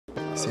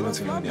sehen uns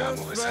in 9 Jahren,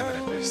 Maurice,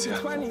 wenn du willst, ja?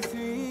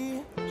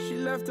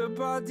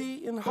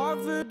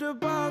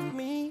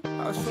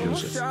 Auf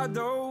Justus.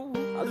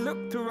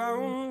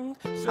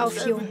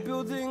 Auf Jo.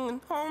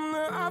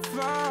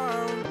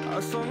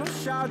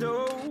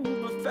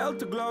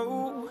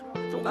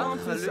 Ach,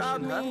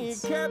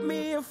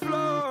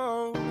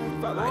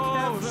 Hallöchen,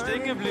 Hans. Oh,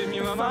 stehen geblieben,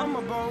 junger Mann.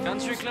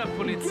 Ganz schön klar,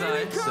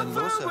 Polizei. Was ist denn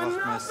los, Herr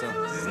Wachtmeister?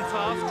 Sie sind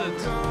verhaftet.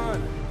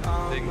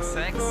 Wegen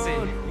sexy.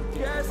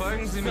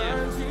 Folgen Sie mir.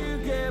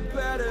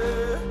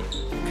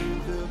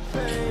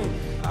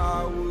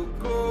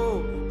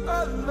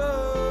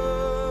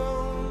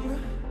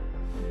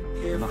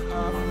 Macht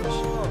mal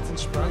nicht. Ganz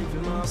entspannt, wir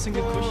haben ein bisschen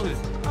gekuschelt.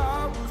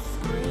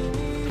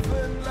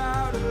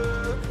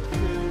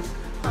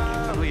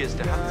 Hallo, hier ist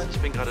der Hans. Ich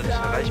bin gerade nicht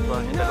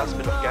erreichbar. Hinterlass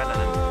mir doch gerne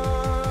einen...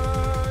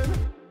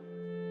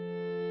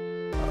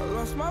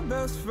 My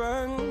best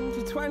friend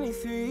to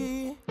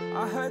 23.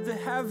 I heard the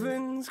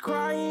heavens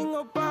crying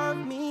above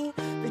me.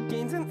 The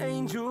gained an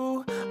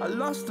angel. I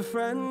lost a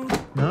friend.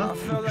 Na, I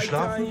felt like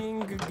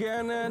dying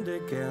again and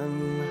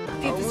again.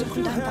 Wir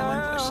besuchen deinen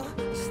Bauernbusch.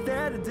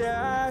 Stared at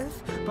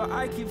death, but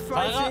I keep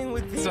fighting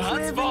with these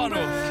living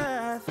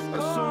breath. I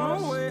saw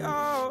no way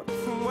out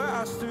from where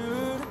I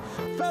stood.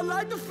 Felt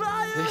like the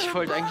fire. Ich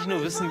wollte eigentlich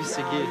nur wissen, wie es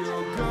dir geht.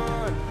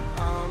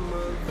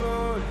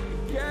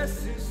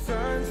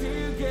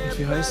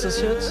 Wie heißt das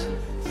jetzt?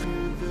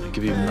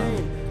 Gib ihm einen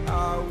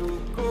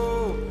Namen.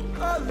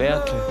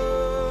 Bertel.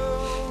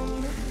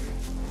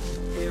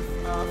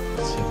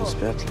 Servus,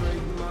 Bertel.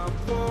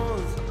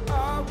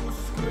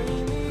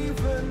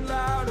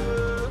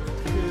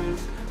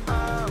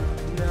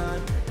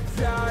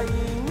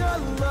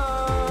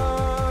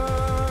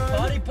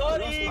 Party,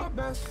 Party!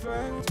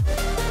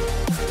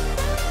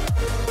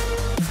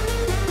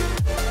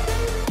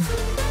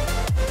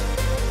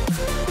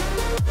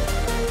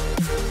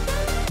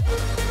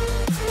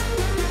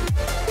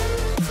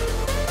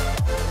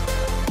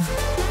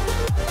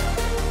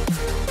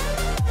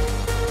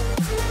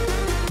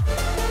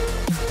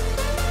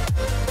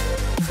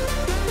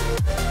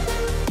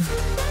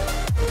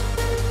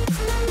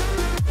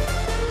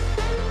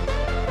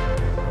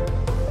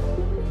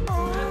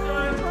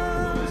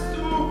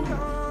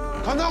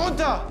 Komm da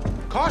runter!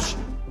 Kosch!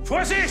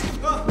 Vorsicht!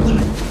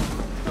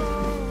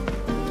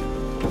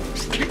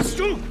 Kitz,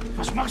 du!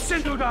 Was machst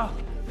denn du da?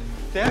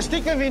 Der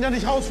erstickt, wenn wir ihn da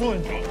nicht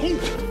rausholen.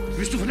 Und?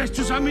 Willst du vielleicht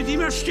zusammen mit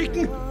ihm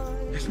ersticken?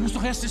 Es muss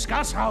doch erst das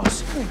Gas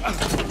raus. Hans!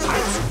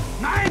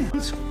 Nein!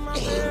 Hans!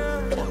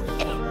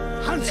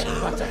 Hans,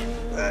 warte!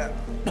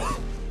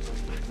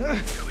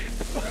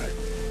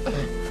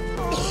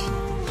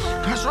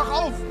 Pass doch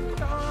auf!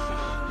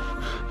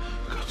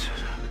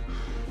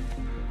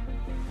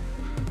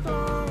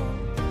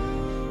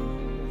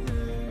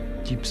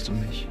 Liebst du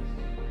mich?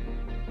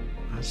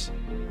 Was?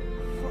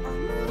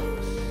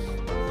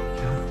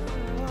 Ja.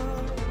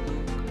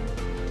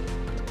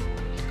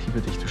 Ich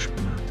liebe dich, du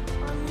Spinner.